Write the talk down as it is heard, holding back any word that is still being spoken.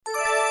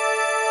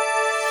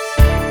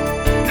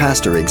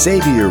Pastor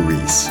Xavier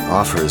Reese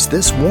offers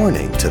this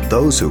warning to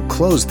those who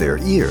close their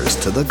ears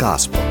to the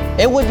gospel.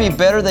 It would be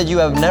better that you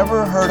have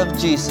never heard of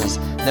Jesus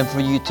than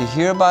for you to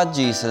hear about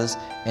Jesus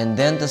and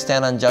then to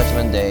stand on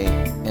Judgment Day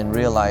and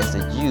realize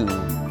that you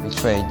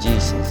betrayed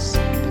Jesus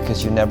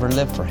because you never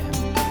lived for Him.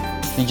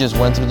 You just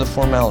went through the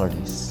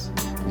formalities.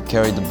 You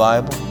carried the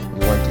Bible, you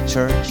went to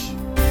church,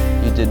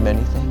 you did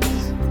many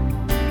things.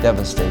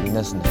 Devastating,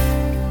 isn't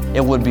it?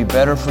 It would be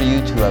better for you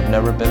to have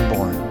never been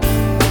born.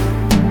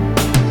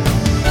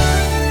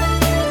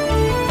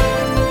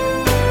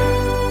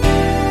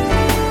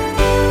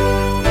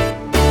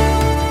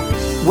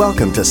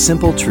 Welcome to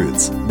Simple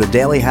Truths, the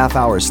daily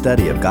half-hour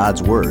study of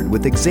God's Word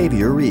with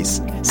Xavier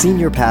Reese,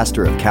 Senior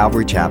Pastor of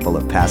Calvary Chapel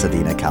of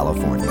Pasadena,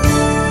 California.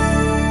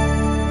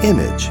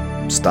 Image,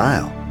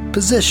 style,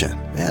 position,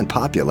 and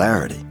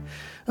popularity.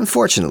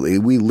 Unfortunately,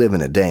 we live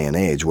in a day and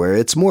age where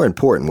it's more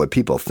important what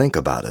people think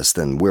about us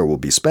than where we'll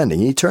be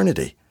spending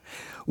eternity.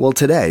 Well,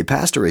 today,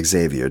 Pastor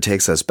Xavier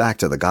takes us back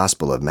to the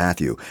Gospel of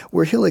Matthew,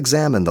 where he'll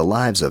examine the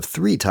lives of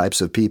 3 types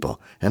of people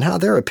and how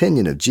their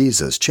opinion of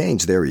Jesus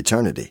changed their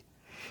eternity.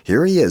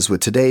 Here he is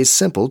with today's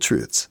Simple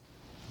Truths.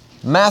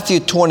 Matthew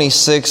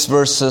 26,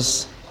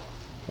 verses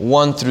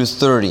 1 through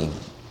 30.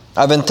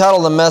 I've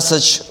entitled the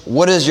message,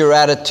 What is Your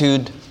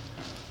Attitude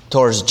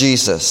Towards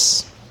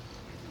Jesus?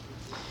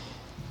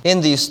 In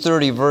these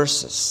 30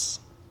 verses,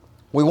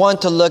 we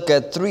want to look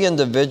at 3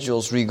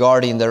 individuals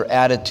regarding their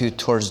attitude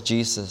towards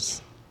Jesus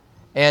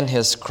and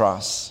His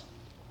cross.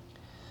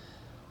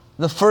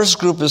 The first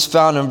group is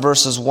found in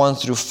verses 1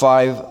 through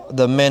 5,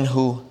 the men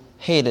who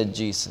hated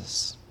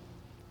Jesus.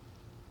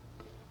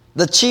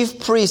 The chief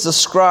priests, the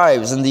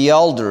scribes, and the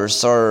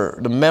elders are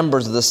the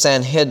members of the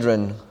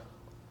Sanhedrin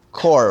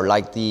court,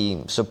 like the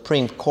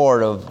Supreme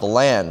Court of the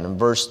land, in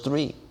verse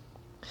 3.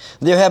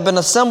 They have been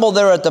assembled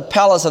there at the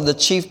palace of the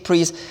chief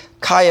priest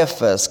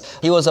Caiaphas.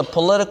 He was a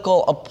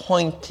political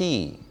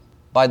appointee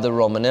by the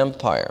Roman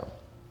Empire.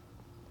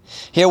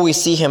 Here we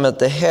see him at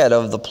the head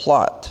of the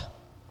plot.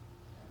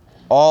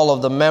 All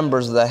of the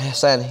members of the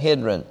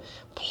Sanhedrin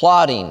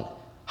plotting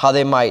how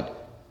they might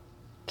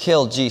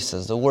kill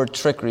Jesus. The word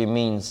trickery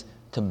means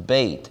to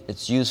bait.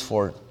 It's used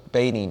for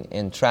baiting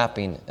and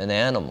trapping an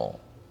animal.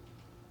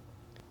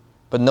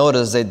 But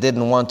notice they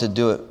didn't want to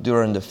do it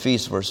during the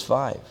feast, verse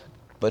 5.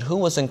 But who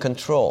was in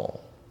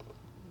control?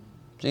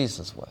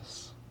 Jesus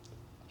was.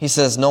 He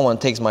says, no one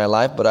takes my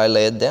life, but I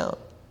lay it down.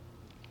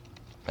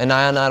 And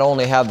I not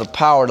only have the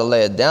power to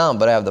lay it down,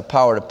 but I have the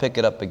power to pick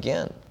it up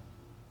again.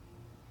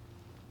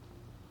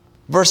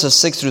 Verses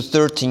 6 through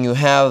 13, you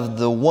have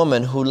the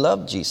woman who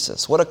loved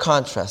Jesus. What a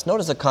contrast.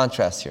 Notice the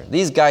contrast here.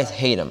 These guys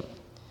hate Him.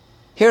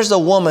 Here's a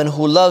woman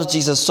who loves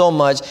Jesus so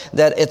much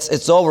that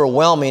it's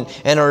overwhelming,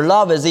 and her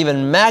love is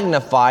even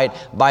magnified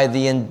by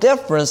the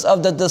indifference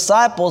of the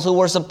disciples who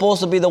were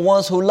supposed to be the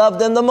ones who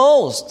loved Him the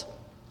most.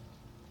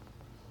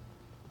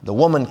 The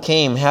woman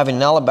came having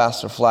an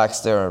alabaster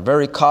flask there, a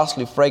very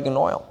costly fragrant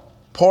oil,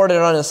 poured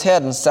it on His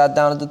head and sat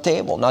down at the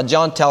table. Now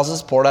John tells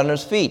us poured on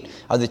His feet.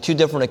 Are they 2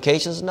 different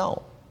occasions?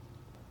 No.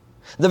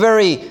 The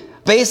very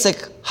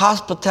basic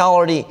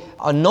hospitality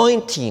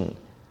anointing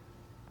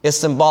is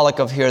symbolic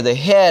of here, the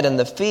head and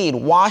the feet,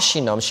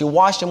 washing them. She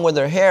washed him with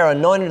her hair,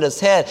 anointed His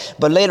head.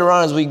 But later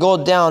on, as we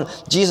go down,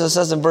 Jesus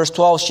says in verse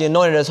 12, she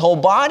anointed His whole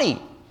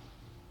body.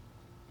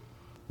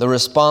 The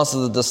response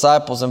of the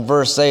disciples in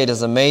verse 8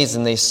 is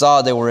amazing. They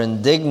saw, they were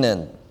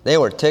indignant. They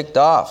were ticked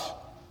off,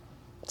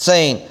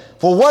 saying,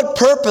 for what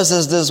purpose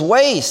is this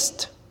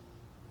waste?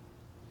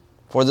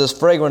 For this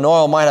fragrant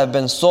oil might have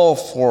been sold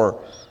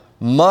for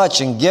much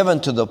and given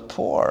to the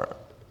poor.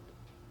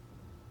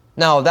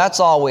 Now, if that's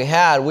all we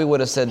had, we would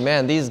have said,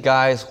 man, these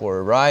guys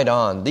were right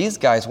on. These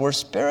guys were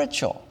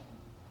spiritual.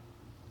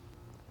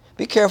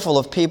 Be careful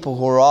of people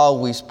who are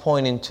always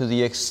pointing to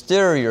the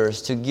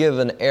exteriors to give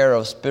an air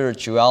of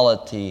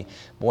spirituality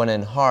when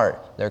in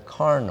heart they're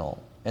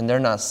carnal and they're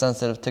not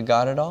sensitive to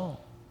God at all.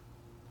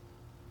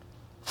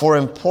 For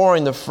in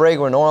pouring the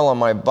fragrant oil on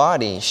my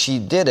body, she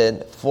did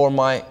it for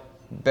my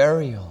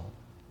burial.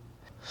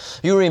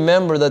 You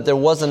remember that there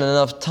wasn't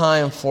enough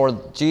time for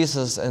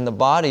Jesus and the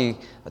body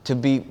to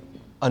be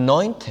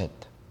anointed.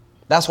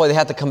 That's why they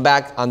had to come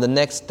back on the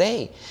next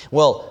day.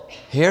 Well,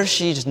 here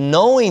she's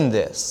knowing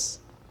this.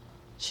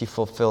 She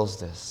fulfills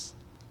this.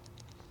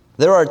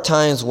 There are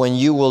times when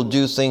you will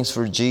do things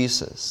for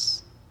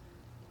Jesus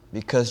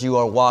because you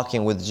are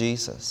walking with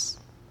Jesus.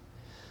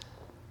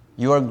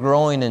 You are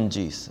growing in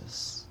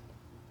Jesus.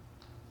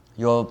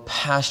 You have a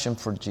passion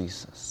for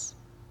Jesus.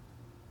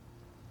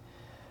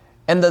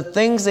 And the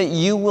things that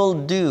you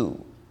will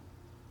do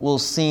will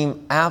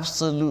seem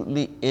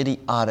absolutely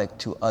idiotic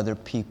to other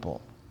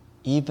people,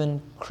 even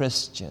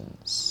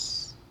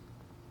Christians.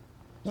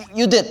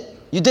 You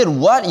did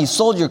what? You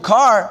sold your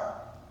car?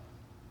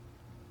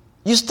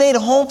 You stayed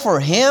home for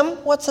Him?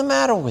 What's the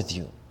matter with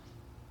you?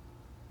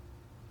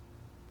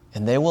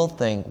 And they will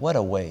think, what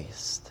a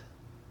waste.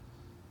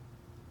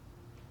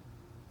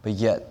 But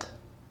yet,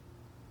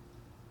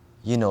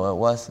 you know it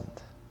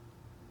wasn't.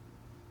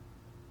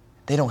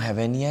 They don't have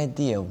any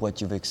idea of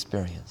what you've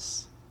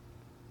experienced.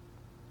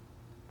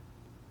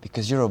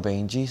 because you're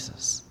obeying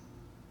Jesus.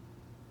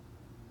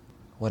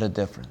 What a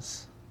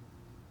difference.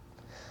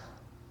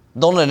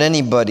 Don't let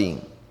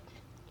anybody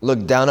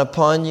look down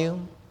upon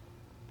you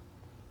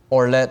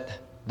or let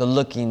the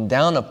looking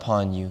down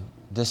upon you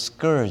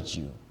discourage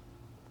you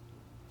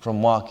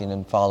from walking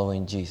and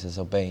following Jesus,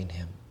 obeying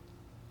Him.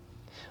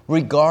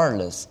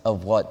 Regardless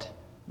of what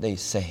they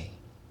say,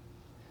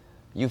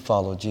 you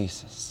follow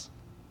Jesus.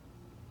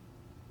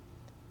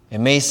 It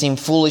may seem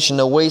foolish in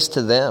a ways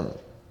to them,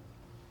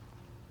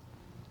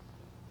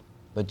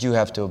 but you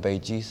have to obey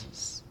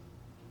Jesus.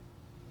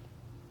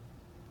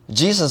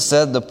 Jesus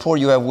said, the poor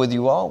you have with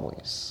you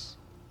always.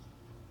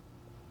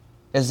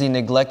 Is He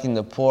neglecting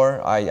the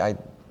poor?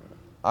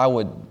 I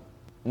would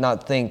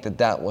not think that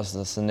that was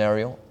the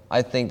scenario.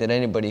 I think that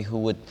anybody who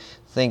would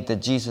think that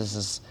Jesus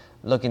is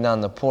looking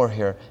down the poor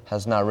here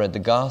has not read the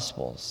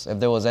Gospels. If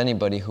there was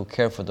anybody who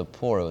cared for the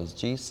poor, it was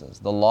Jesus.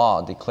 The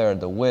law declared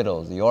the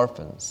widows, the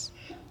orphans,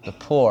 the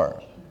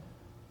poor.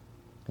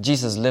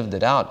 Jesus lived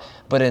it out.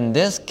 But in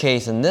this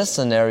case, in this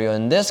scenario,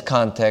 in this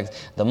context,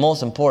 the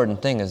most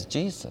important thing is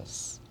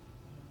Jesus.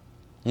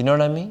 You know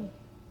what I mean?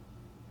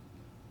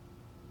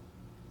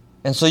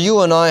 And so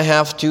you and I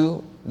have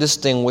to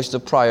distinguish the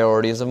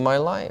priorities of my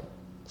life.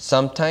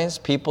 Sometimes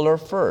people are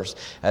first.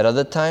 At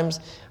other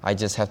times, I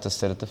just have to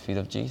sit at the feet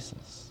of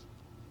Jesus.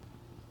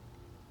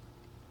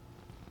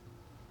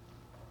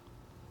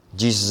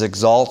 Jesus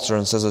exalts her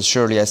and says,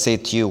 "Surely I say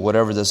to you,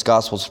 whatever this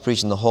gospel is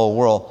preached in the whole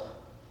world,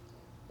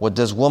 what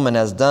this woman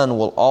has done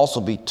will also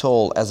be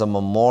told as a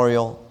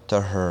memorial to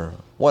her."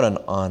 What an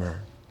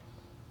honor.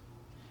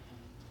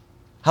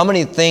 How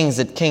many things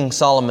that King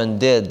Solomon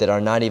did that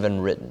are not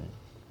even written?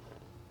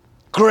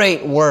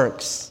 Great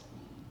works.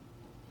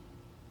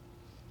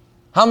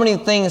 How many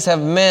things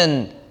have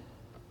men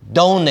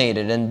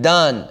donated and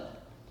done,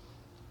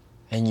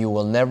 and you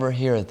will never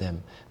hear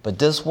them? But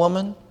this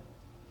woman,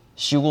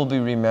 she will be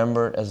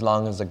remembered as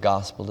long as the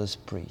gospel is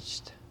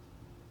preached.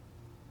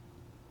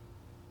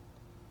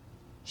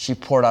 She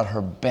poured out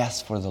her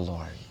best for the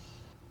Lord.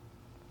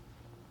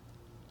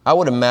 I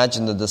would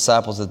imagine the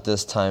disciples at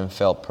this time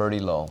felt pretty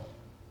low.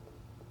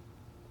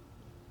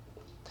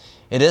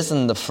 It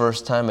isn't the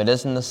first time, it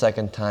isn't the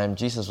second time.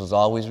 Jesus was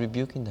always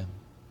rebuking them.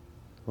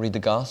 Read the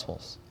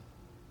Gospels.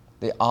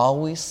 They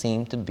always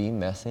seem to be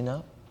messing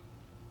up.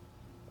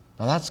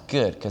 Now that's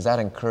good, because that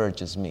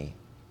encourages me.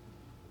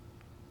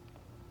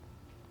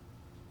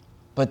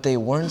 But they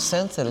weren't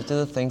sensitive to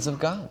the things of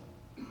God.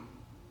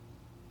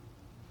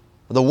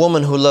 The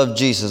woman who loved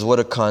Jesus, what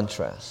a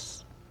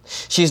contrast.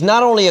 She's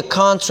not only a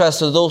contrast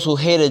to those who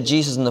hated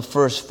Jesus in the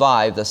first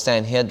five, the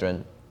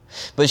Sanhedrin,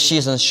 but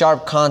she's in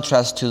sharp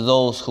contrast to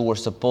those who were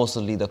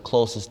supposedly the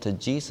closest to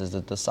Jesus,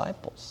 the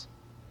disciples.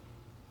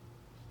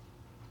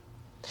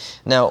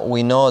 Now,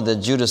 we know that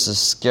Judas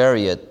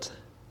Iscariot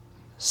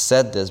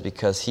said this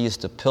because he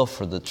used to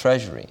pilfer the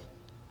treasury.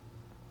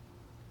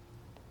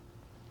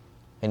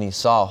 And he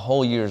saw a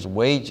whole year's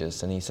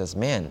wages, and he says,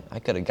 man, I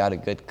could have got a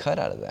good cut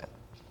out of that.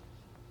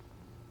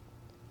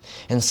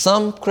 And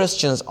some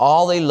Christians,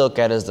 all they look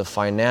at is the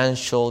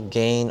financial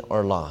gain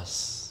or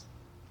loss.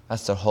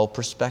 That's their whole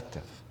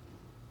perspective.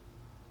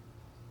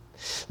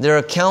 Their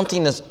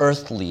accounting is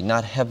earthly,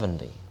 not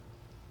heavenly.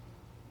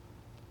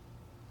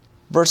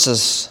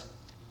 Verses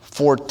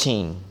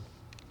 14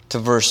 to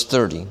verse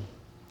 30.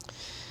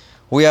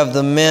 We have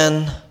the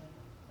man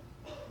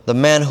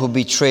who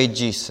betrayed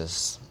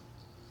Jesus,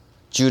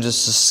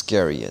 Judas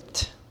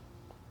Iscariot.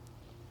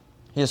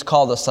 He is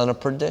called the son of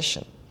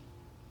perdition.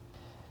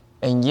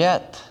 And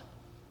yet,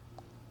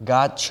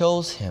 God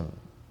chose him.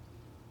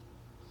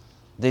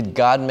 Did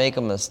God make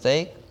a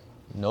mistake?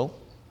 Nope.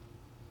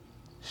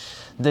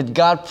 Did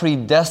God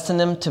predestine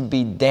him to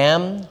be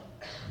damned?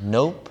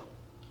 Nope.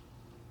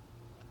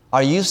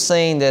 Are you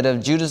saying that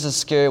if Judas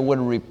Iscariot would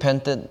have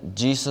repented,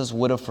 Jesus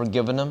would have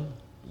forgiven him?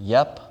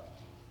 Yep.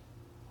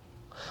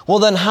 Well,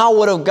 then how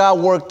would have God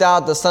worked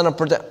out the son of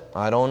perdition?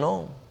 I don't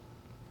know.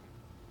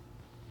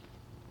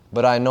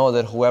 But I know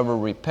that whoever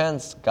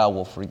repents, God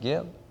will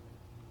forgive.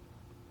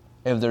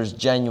 If there's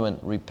genuine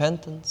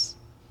repentance.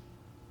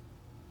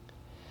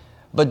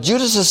 But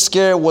Judas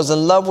Iscariot was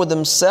in love with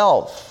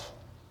himself.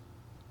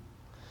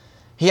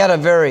 He had a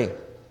very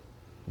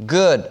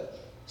good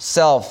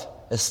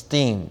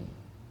self-esteem.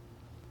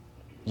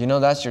 You know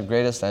that's your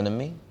greatest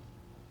enemy?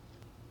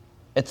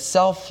 It's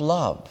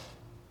self-love.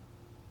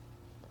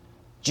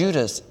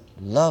 Judas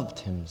loved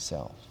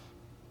himself.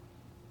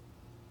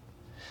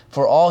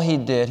 For all he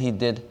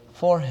did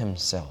for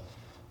himself.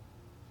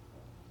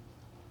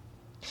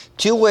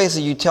 Two ways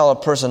that you tell a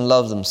person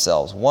loves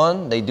themselves.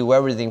 One, they do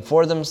everything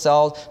for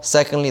themselves.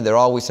 Secondly, they're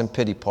always in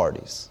pity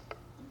parties.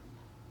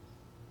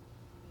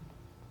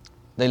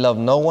 They love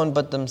no one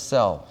but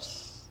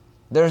themselves.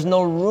 There's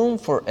no room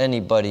for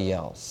anybody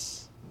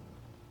else.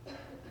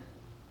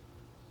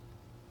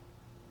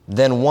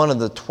 Then one of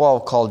the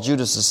 12, called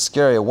Judas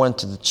Iscariot, went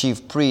to the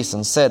chief priests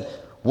and said,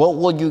 "What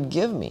will you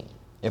give me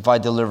if I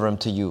deliver him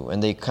to you?"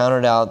 And they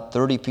counted out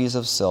 30 pieces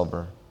of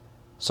silver.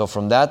 So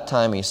from that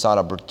time he sought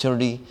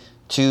opportunity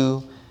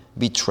to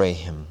betray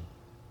him.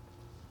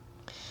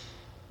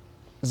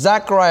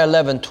 Zechariah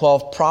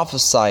 11:12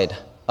 prophesied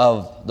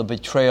of the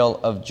betrayal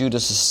of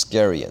Judas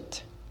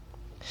Iscariot.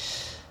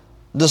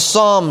 The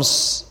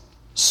Psalms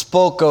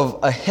spoke of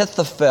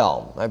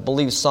Ahithophel, I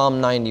believe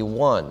Psalm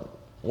 91,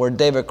 where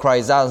David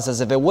cries out and says,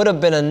 if it would have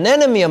been an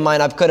enemy of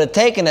mine, I could have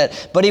taken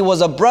it, but he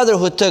was a brother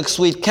who took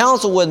sweet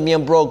counsel with me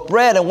and broke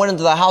bread and went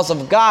into the house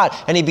of God,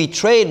 and he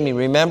betrayed me.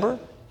 Remember?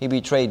 He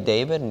betrayed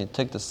David and he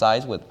took the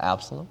sides with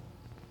Absalom.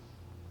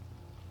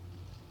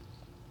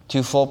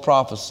 Twofold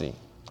prophecy.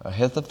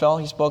 Ahithophel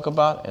he spoke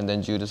about, and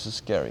then Judas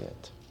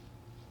Iscariot.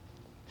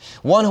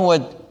 One who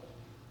had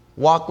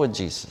walked with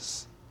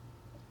Jesus.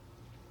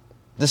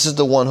 This is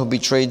the one who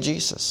betrayed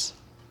Jesus.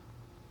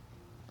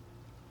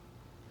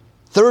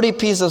 30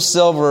 pieces of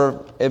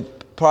silver,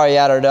 it probably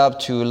added up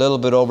to a little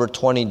bit over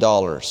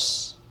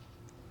 $20.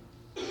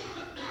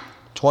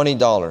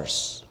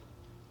 $20.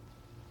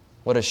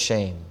 What a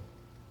shame.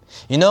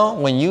 You know,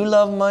 when you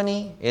love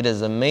money, it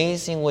is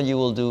amazing what you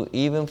will do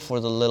even for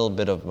the little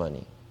bit of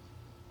money.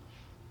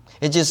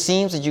 It just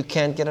seems that you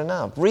can't get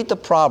enough. Read the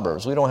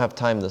Proverbs. We don't have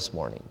time this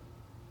morning.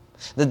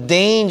 The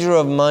danger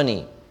of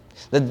money,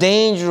 the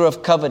danger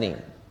of coveting.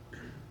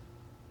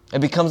 It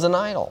becomes an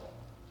idol.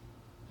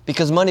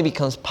 Because money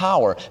becomes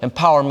power, and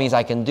power means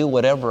I can do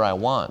whatever I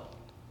want.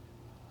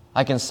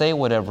 I can say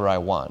whatever I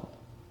want.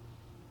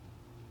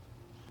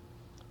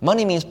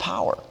 Money means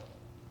power.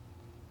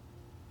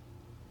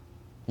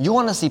 You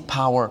want to see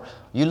power,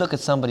 you look at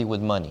somebody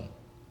with money.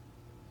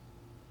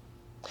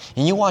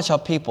 And you watch how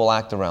people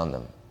act around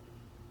them.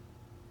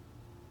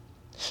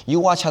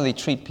 You watch how they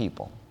treat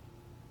people.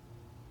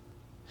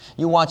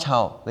 You watch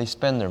how they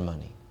spend their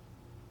money.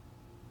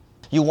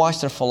 You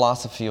watch their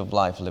philosophy of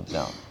life lived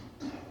out.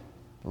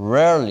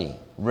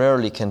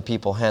 Rarely can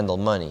people handle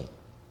money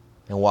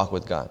and walk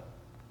with God.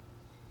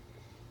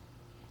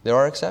 There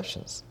are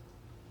exceptions,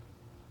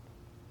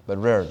 but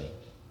rarely.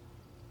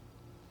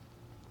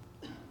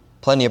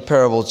 Plenty of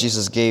parables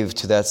Jesus gave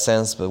to that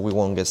sense, but we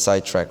won't get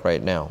sidetracked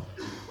right now.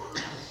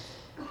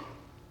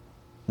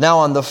 Now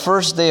on the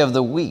first day of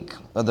the week,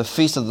 of the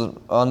Feast of the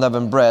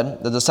Unleavened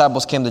Bread, the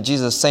disciples came to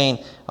Jesus saying,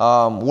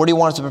 where do you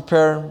want us to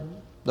prepare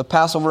the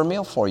Passover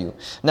meal for you?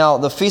 Now,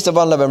 the Feast of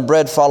Unleavened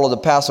Bread followed the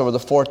Passover. The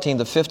 14th,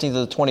 the 15th, to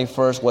the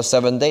 21st was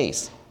 7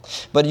 days.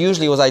 But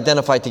usually it was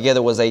identified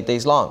together was 8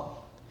 days long.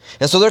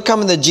 And so they're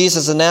coming to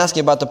Jesus and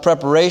asking about the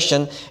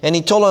preparation. And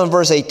he told them in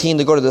verse 18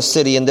 to go to the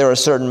city and there a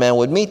certain man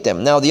would meet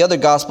them. Now, the other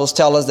Gospels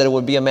tell us that it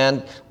would be a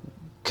man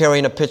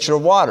carrying a pitcher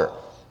of water.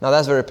 Now,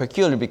 that's very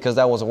peculiar because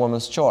that was a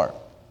woman's chore.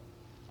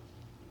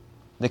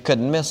 They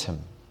couldn't miss him.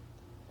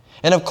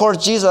 And of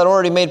course, Jesus had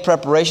already made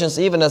preparations,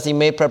 even as he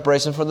made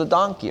preparations for the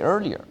donkey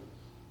earlier.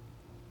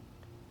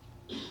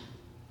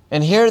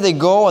 And here they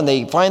go and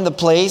they find the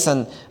place.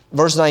 And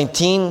verse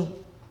 19,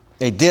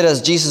 they did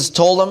as Jesus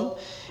told them.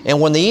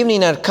 And when the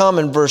evening had come,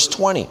 in verse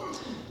 20,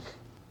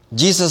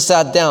 Jesus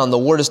sat down. The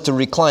word is to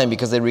recline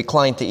because they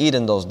reclined to eat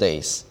in those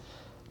days.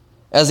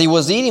 As he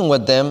was eating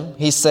with them,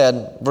 he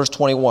said, verse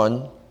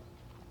 21,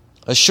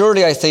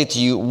 assuredly I say to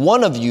you,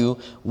 one of you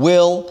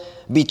will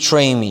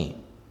betray me.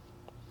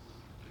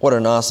 What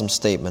an awesome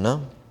statement, huh?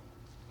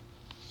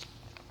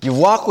 You've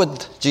walked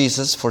with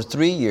Jesus for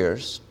 3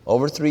 years,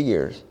 over 3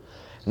 years,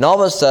 and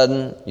all of a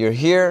sudden, you're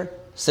here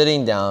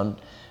sitting down,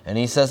 and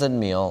he says at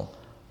meal,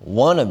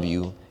 one of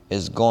you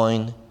is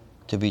going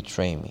to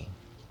betray me.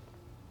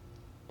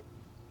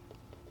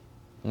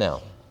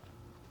 Now,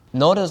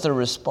 notice the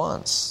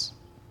response.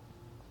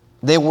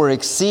 They were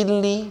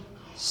exceedingly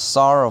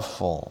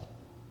sorrowful,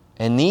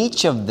 and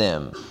each of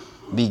them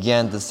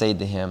began to say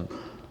to him,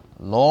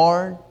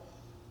 Lord,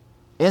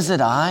 is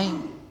it I?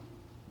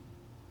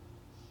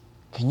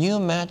 Can you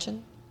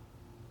imagine?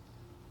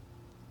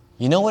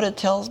 You know what it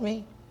tells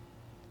me?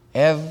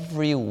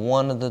 Every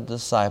one of the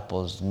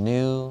disciples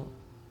knew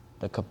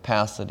the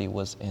capacity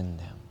was in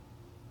them.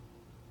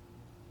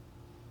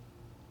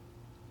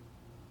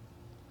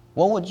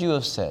 What would you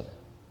have said?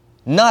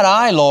 Not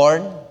I,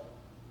 Lord.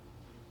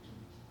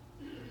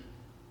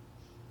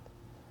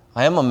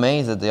 I am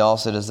amazed that they all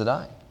said, is it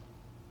I?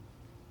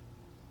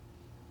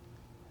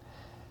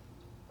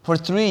 For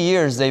 3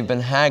 years, they've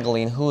been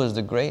haggling who is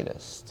the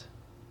greatest.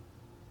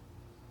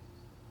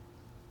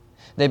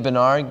 They've been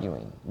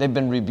arguing. They've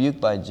been rebuked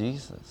by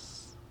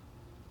Jesus.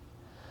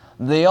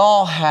 They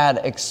all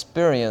had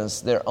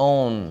experienced their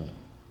own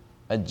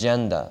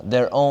agenda,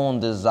 their own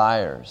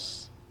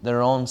desires,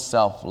 their own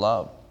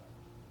self-love.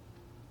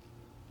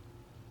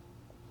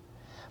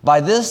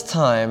 By this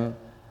time,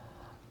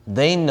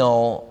 they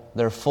know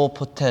their full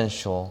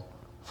potential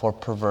for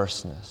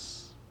perverseness.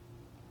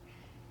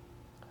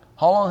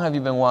 How long have you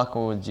been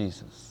walking with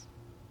Jesus?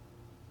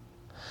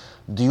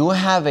 Do you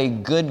have a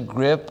good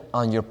grip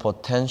on your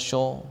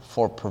potential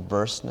for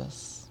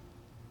perverseness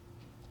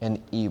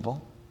and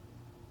evil?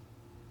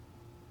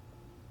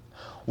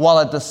 While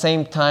at the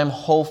same time,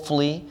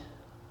 hopefully,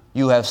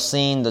 you have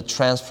seen the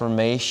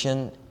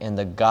transformation and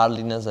the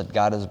godliness that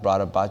God has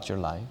brought about your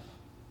life?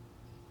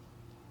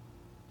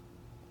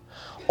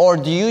 Or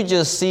do you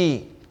just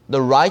see the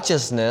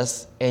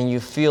righteousness and you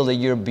feel that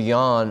you're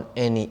beyond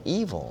any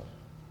evil?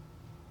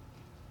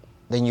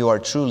 then you are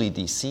truly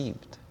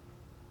deceived.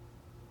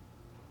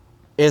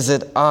 Is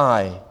it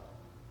I,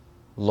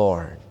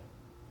 Lord?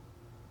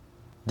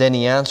 Then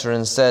he answered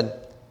and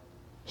said,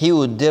 he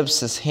who dips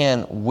his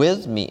hand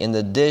with me in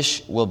the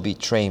dish will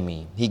betray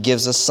me. He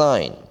gives a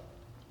sign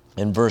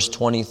in verse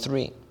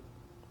 23.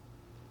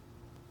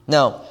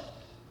 Now,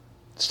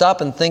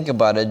 stop and think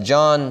about it.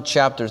 John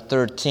chapter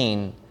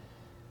 13,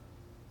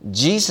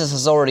 Jesus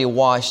has already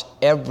washed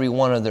every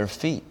one of their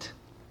feet.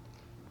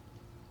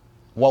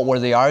 What were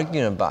they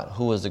arguing about?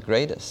 Who was the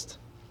greatest?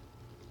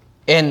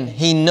 And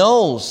he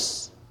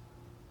knows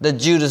that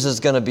Judas is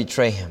going to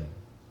betray him.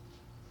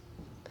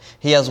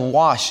 He has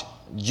washed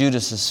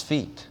Judas's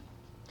feet.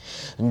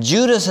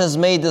 Judas has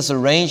made this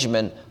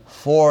arrangement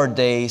 4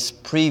 days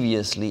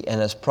previously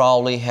and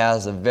probably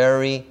has a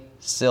very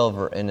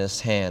silver in his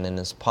hand, in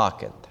his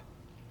pocket,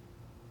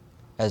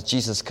 as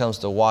Jesus comes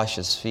to wash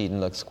his feet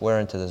and look square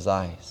into his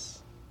eyes.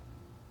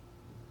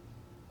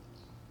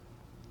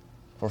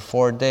 For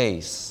 4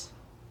 days.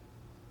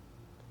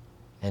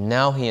 And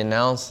now he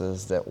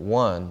announces that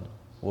one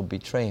will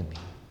betray me.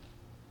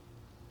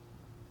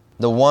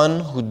 The one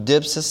who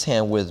dips his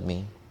hand with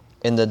me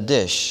in the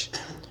dish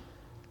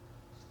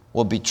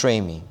will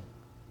betray me.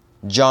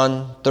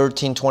 John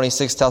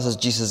 13:26 tells us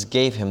Jesus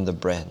gave him the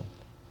bread.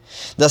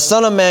 The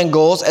Son of Man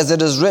goes as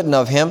it is written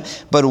of him,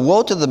 but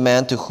woe to the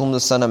man to whom the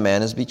Son of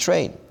Man is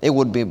betrayed. It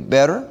would be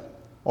better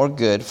or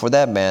good for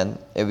that man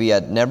if he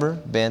had never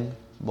been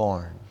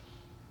born.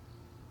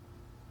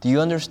 Do you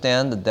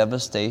understand the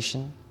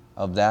devastation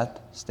of that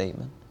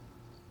statement?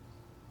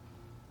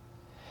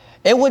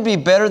 It would be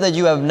better that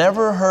you have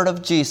never heard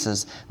of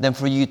Jesus than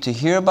for you to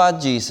hear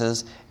about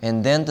Jesus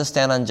and then to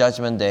stand on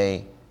Judgment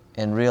Day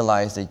and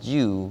realize that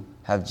you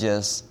have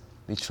just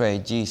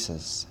betrayed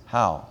Jesus.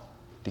 How?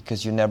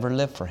 Because you never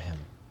lived for Him.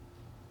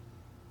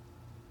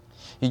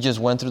 You just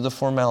went through the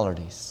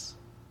formalities.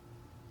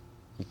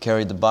 You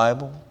carried the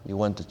Bible. You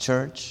went to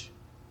church.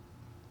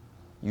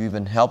 You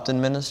even helped in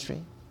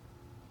ministry.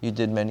 You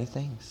did many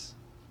things.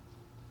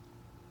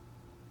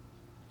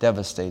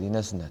 Devastating,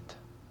 isn't it?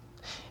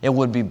 It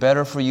would be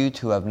better for you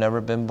to have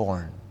never been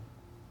born.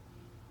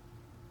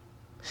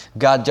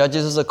 God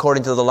judges us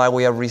according to the life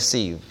we have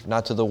received,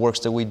 not to the works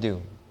that we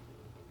do.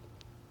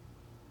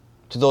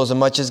 To those that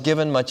much is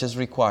given, much is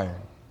required.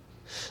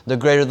 The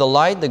greater the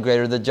light, the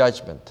greater the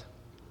judgment.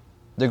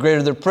 The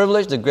greater the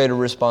privilege, the greater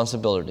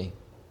responsibility.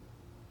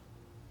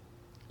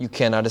 You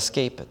cannot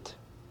escape it.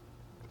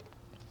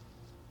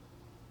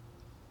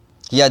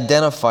 He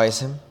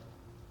identifies him.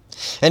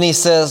 And he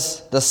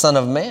says, the Son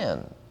of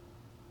Man.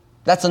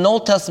 That's an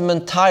Old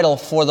Testament title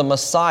for the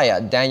Messiah,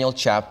 Daniel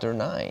chapter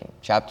 9,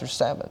 chapter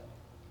 7.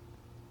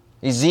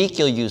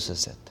 Ezekiel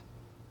uses it.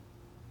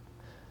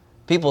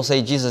 People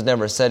say Jesus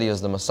never said he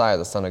was the Messiah,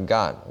 the Son of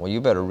God. Well,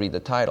 you better read the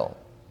title.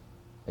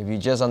 If you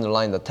just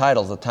underline the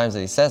titles, the times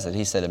that he says it,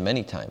 he said it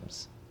many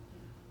times.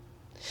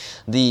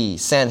 The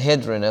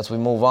Sanhedrin, as we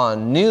move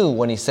on, knew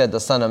when he said the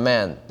Son of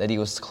Man that he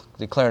was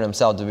declaring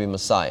himself to be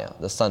Messiah,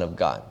 the Son of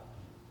God,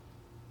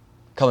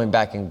 coming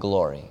back in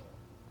glory.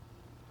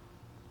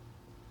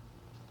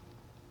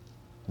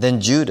 Then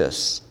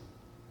Judas,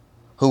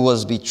 who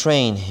was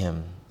betraying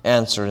him,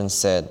 answered and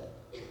said,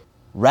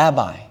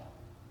 Rabbi,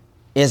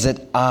 is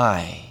it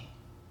I?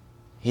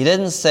 He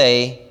didn't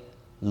say,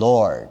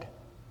 Lord,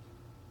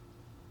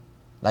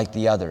 like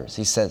the others.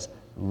 He says,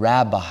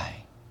 Rabbi,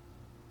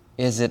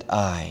 is it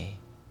I?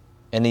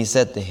 And he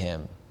said to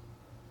him,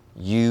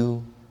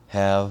 you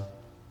have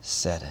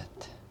said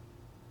it.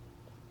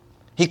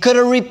 He could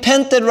have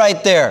repented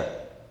right there.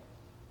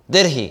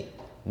 Did he?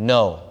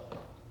 No.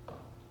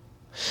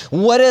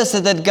 What is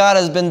it that God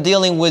has been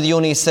dealing with you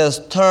and He says,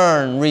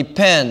 turn,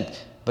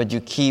 repent, but you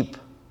keep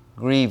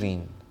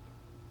grieving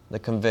the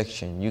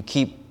conviction. You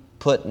keep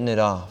putting it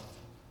off.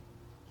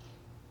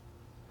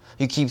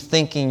 You keep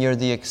thinking you're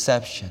the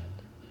exception.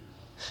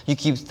 You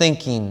keep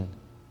thinking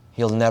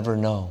He'll never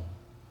know.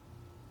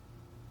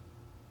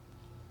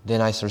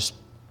 Then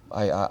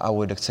I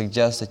would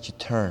suggest that you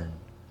turn,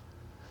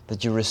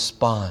 that you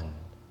respond,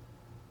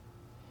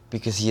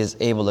 because He is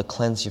able to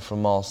cleanse you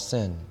from all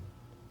sin.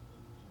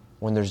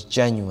 When there's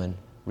genuine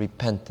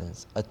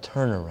repentance, a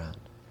turnaround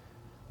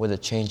with a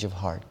change of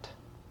heart.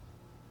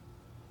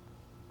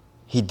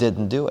 He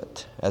didn't do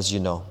it, as you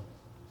know.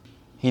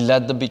 He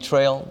led the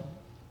betrayal.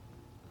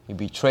 He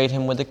betrayed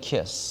him with a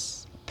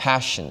kiss,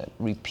 passionate,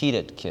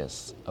 repeated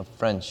kiss of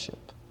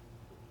friendship.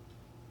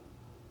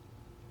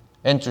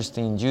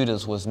 Interesting,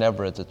 Judas was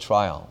never at the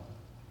trial.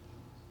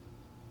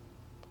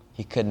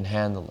 He couldn't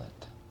handle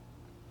it.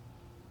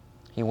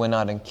 He went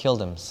out and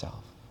killed himself.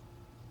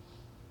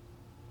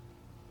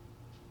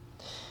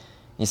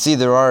 You see,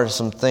 there are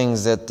some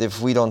things that if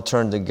we don't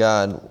turn to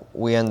God,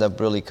 we end up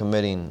really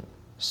committing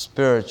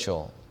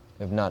spiritual,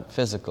 if not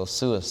physical,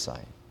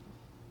 suicide.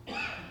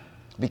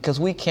 Because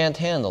we can't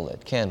handle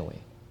it, can we?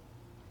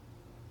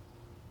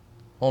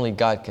 Only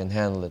God can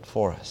handle it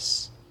for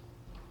us.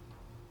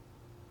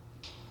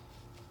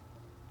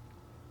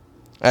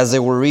 As they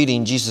were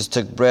eating, Jesus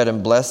took bread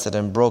and blessed it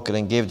and broke it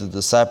and gave to the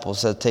disciples,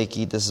 said, take,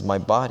 eat, this is my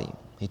body.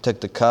 He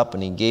took the cup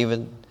and he gave it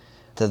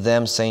to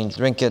them, saying,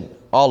 "Drink it,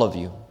 all of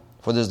you,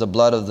 for this is the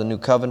blood of the new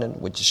covenant,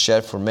 which is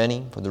shed for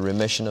many for the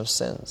remission of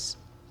sins."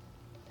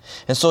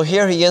 And so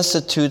here he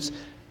institutes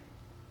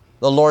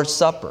the Lord's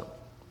Supper.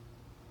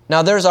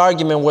 Now there's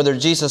argument whether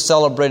Jesus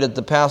celebrated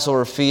the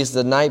Passover feast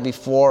the night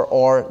before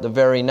or the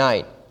very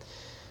night.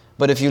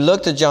 But if you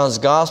look to John's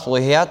Gospel,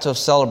 he had to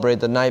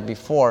celebrate the night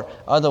before.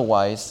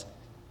 Otherwise,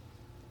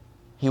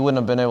 he wouldn't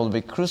have been able to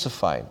be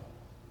crucified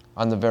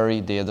on the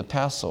very day of the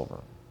Passover.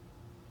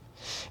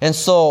 And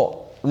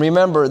so,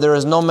 remember, there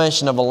is no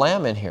mention of a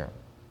lamb in here.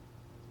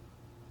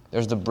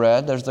 There's the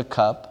bread, there's the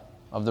cup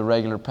of the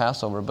regular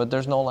Passover, but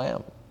there's no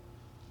lamb.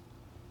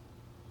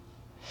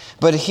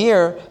 But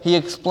here, he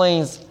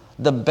explains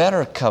the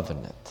better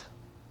covenant,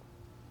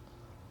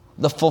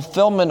 the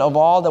fulfillment of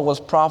all that was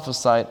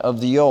prophesied of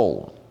the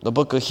old. The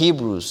book of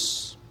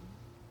Hebrews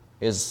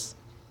is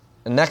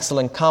an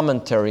excellent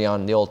commentary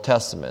on the Old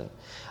Testament.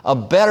 A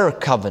better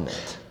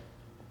covenant,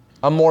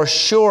 a more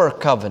sure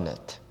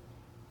covenant,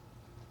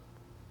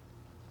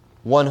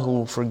 one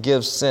who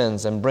forgives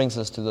sins and brings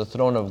us to the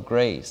throne of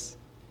grace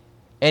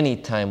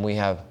anytime we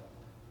have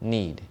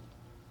need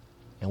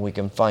and we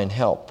can find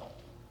help.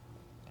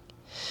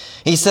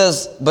 He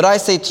says, "But I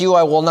say to you,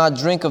 I will not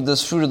drink of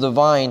this fruit of the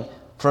vine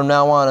from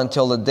now on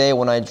until the day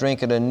when I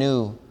drink it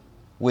anew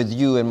with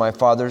you in my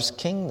Father's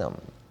kingdom."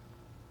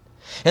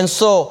 And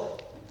so,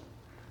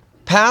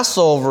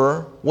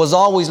 Passover was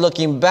always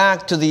looking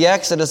back to the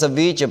Exodus of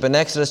Egypt in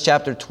Exodus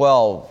chapter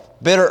 12.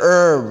 Bitter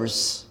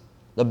herbs,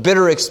 the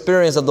bitter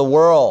experience of the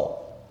world,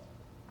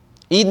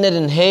 eating it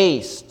in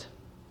haste,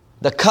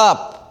 the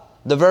cup,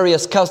 the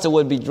various cups that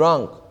would be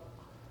drunk,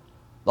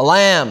 the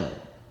lamb,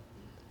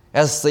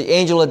 as the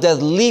angel of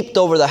death leaped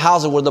over the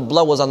house where the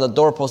blood was on the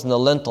doorpost and the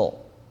lintel.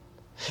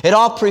 It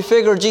all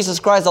prefigured Jesus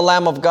Christ, the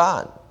Lamb of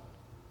God.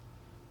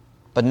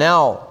 But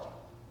now,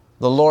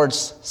 the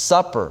Lord's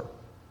Supper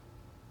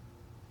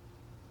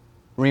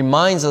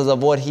reminds us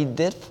of what He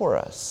did for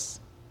us.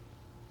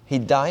 He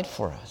died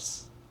for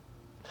us.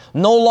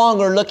 No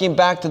longer looking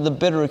back to the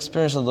bitter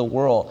experience of the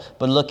world,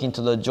 but looking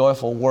to the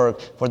joyful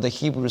work. For the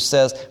Hebrew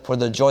says, for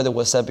the joy that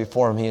was set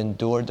before Him, He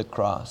endured the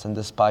cross and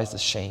despised the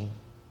shame.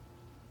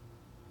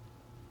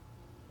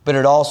 But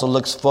it also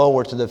looks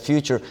forward to the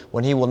future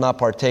when He will not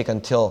partake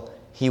until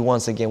He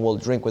once again will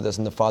drink with us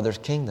in the Father's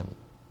kingdom.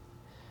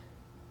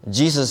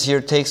 Jesus here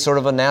takes sort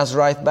of a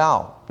Nazarite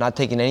vow, not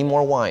taking any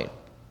more wine.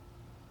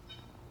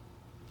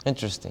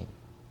 Interesting.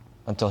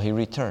 Until He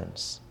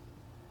returns.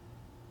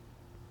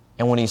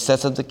 And when He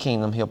sets up the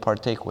kingdom, He'll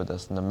partake with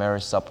us in the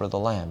marriage supper of the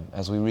Lamb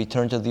as we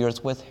return to the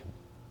earth with Him.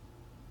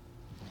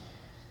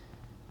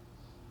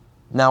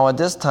 Now at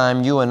this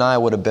time, you and I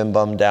would have been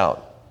bummed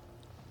out.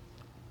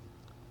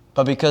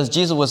 But because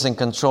Jesus was in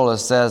control, it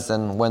says,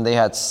 and when they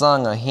had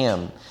sung a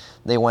hymn,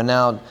 they went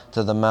out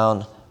to the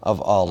Mount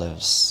of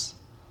Olives.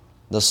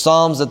 The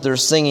psalms that they're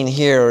singing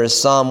here is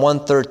Psalm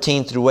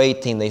 113 through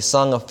 18. They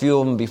sung a few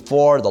of them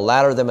before, the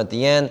latter of them at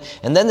the end,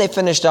 and then they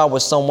finished out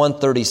with Psalm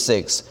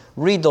 136.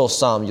 Read those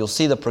psalms. You'll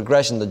see the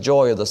progression, the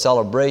joy of the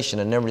celebration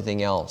and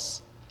everything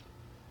else.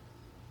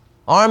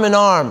 Arm in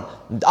arm,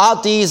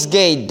 out the east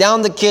gate,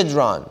 down the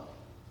Kidron,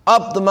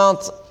 up the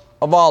Mount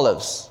of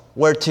Olives.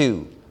 Where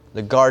to?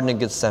 The Garden of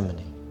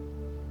Gethsemane.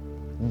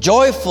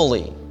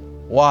 Joyfully.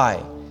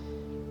 Why?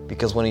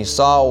 Because when He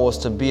saw what was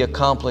to be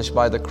accomplished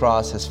by the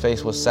cross, His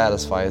face was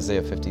satisfied,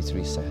 Isaiah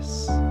 53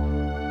 says.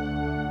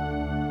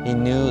 He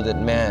knew that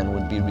man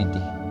would be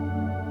redeemed.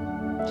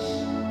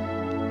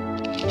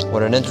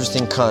 What an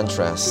interesting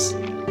contrast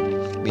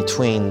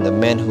between the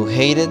men who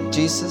hated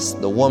Jesus,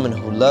 the woman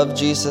who loved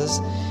Jesus,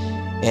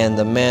 and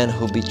the man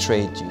who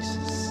betrayed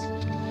Jesus.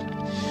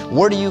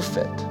 Where do you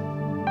fit?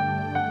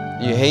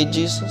 Do you hate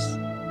Jesus?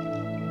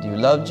 Do you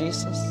love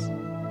Jesus?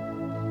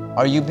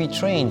 Are you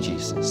betraying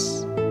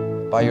Jesus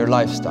by your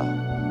lifestyle?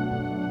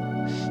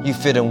 You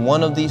fit in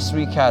one of these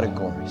three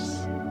categories.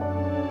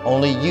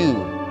 Only you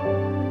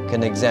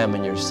can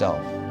examine yourself.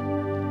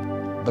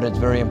 But it's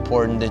very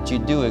important that you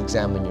do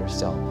examine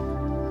yourself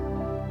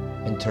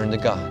and turn to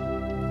God.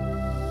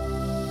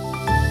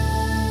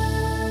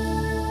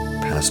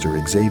 Pastor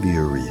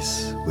Xavier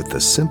Reese with the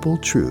simple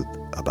truth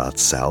about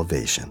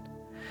salvation.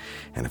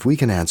 And if we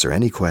can answer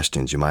any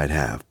questions you might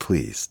have,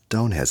 please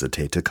don't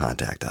hesitate to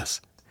contact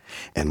us.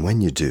 And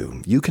when you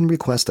do, you can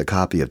request a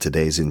copy of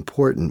today's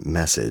important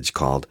message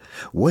called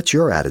What's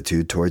Your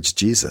Attitude Towards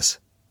Jesus?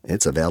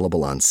 It's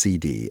available on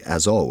CD,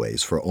 as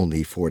always, for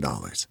only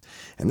 $4.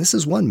 And this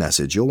is one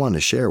message you'll want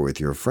to share with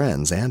your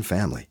friends and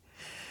family.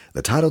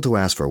 The title to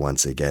ask for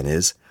once again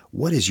is,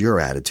 What is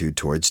Your Attitude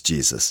Towards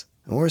Jesus?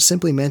 Or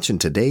simply mention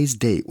today's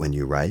date when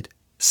you write,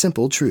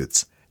 Simple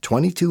Truths,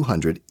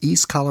 2200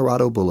 East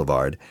Colorado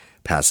Boulevard,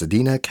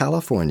 Pasadena,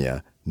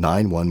 California,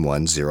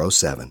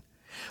 91107.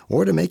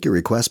 Or to make your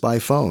request by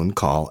phone,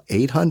 call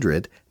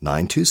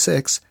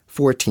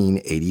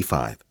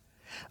 800-926-1485.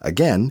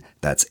 Again,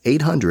 that's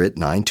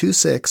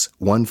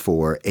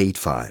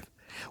 800-926-1485.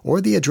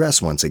 Or the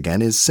address once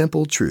again is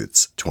Simple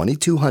Truths,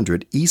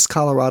 2200 East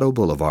Colorado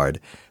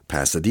Boulevard,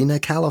 Pasadena,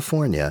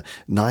 California,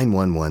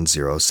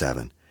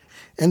 91107.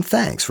 And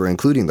thanks for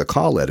including the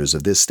call letters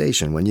of this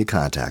station when you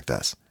contact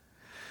us.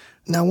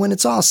 Now, when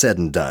it's all said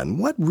and done,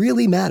 what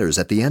really matters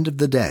at the end of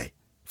the day?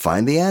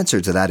 Find the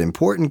answer to that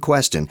important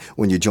question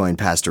when you join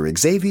Pastor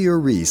Xavier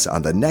Reese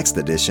on the next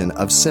edition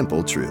of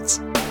Simple Truths.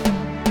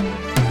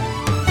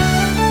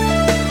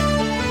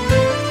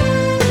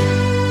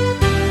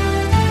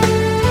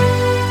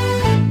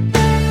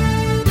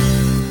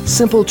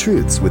 Simple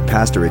Truths with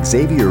Pastor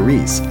Xavier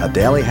Reese, a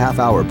daily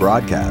half-hour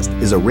broadcast,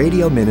 is a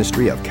radio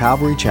ministry of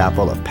Calvary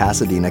Chapel of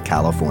Pasadena,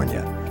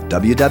 California.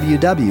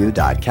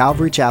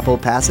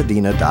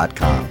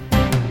 www.calvarychapelpasadena.com.